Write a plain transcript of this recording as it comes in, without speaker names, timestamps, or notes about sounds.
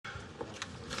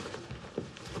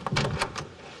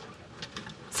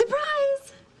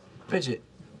Bridget,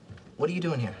 what are you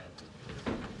doing here?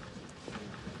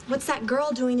 What's that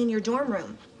girl doing in your dorm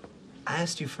room? I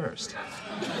asked you first.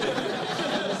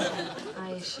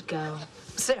 I should go.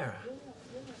 Sarah.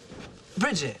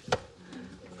 Bridget.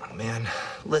 Oh, man.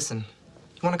 Listen,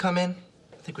 you want to come in?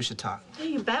 I think we should talk. Yeah,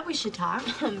 you bet we should talk.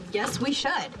 Yes, we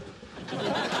should.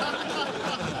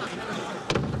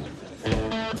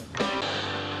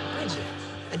 Bridget,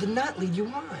 I did not lead you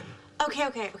on.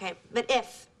 Okay. But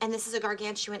if, and this is a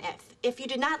gargantuan if you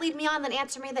did not lead me on, then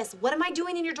answer me this. What am I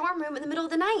doing in your dorm room in the middle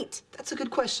of the night? That's a good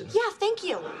question. Yeah, thank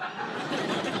you.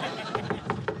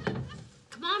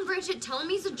 Come on, Bridget, tell him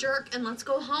he's a jerk and let's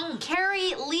go home.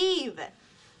 Carrie, leave.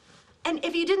 And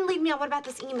if you didn't lead me on, what about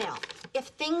this email? If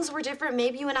things were different,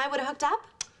 maybe you and I would have hooked up?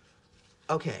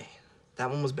 Okay, that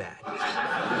one was bad.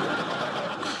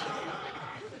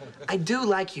 I do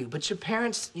like you, but your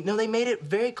parents, they made it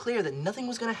very clear that nothing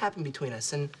was gonna happen between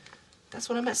us, and that's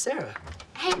when I met Sarah.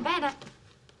 Hey, Ben,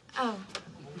 oh,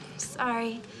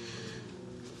 sorry.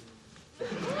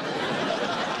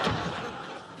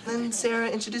 Then Sarah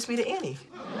introduced me to Annie.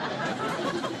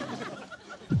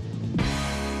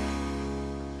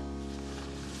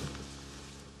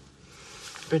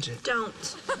 Bridget. Don't.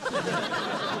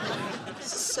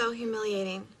 This is so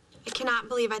humiliating. I cannot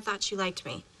believe I thought you liked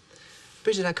me.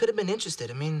 Bridget, I could have been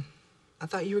interested. I mean, I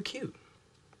thought you were cute.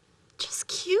 Just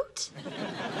cute?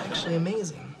 Actually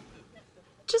amazing.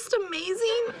 Just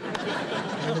amazing?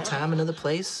 Another time, another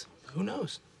place. Who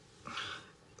knows?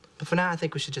 But for now, I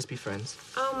think we should just be friends.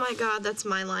 Oh, my God, that's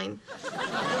my line.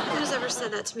 Who's ever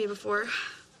said that to me before?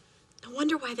 No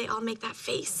wonder why they all make that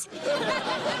face.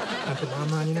 Can I put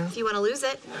Mom on you now? If you want to lose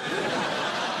it.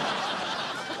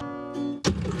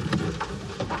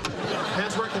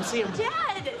 Hands where I can see him.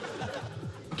 Dad!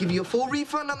 Give you a full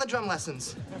refund on the drum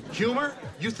lessons. Humor?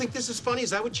 You think this is funny? Is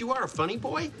that what you are, a funny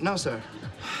boy? No, sir.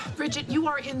 Bridget, you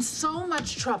are in so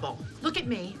much trouble. Look at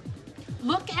me.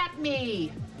 Look at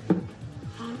me.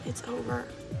 Mom, it's over.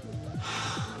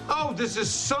 Oh, this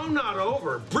is so not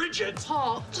over. Bridget!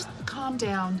 Paul, just calm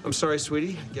down. I'm sorry,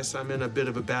 sweetie. I guess I'm in a bit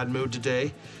of a bad mood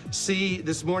today. See,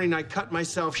 this morning I cut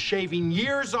myself shaving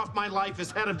years off my life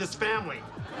as head of this family.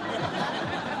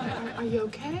 Are you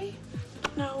okay?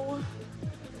 No.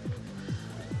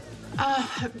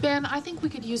 Ben, I think we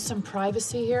could use some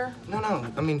privacy here. No.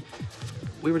 I mean,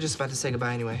 we were just about to say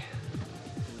goodbye anyway.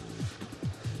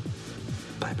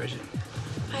 Bye, Bridget.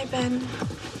 Bye, Ben.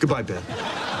 Goodbye, Ben.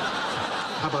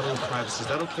 How about a little privacy? Is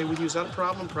that okay with you? Is that a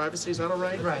problem? Privacy, is that all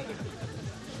right? Right.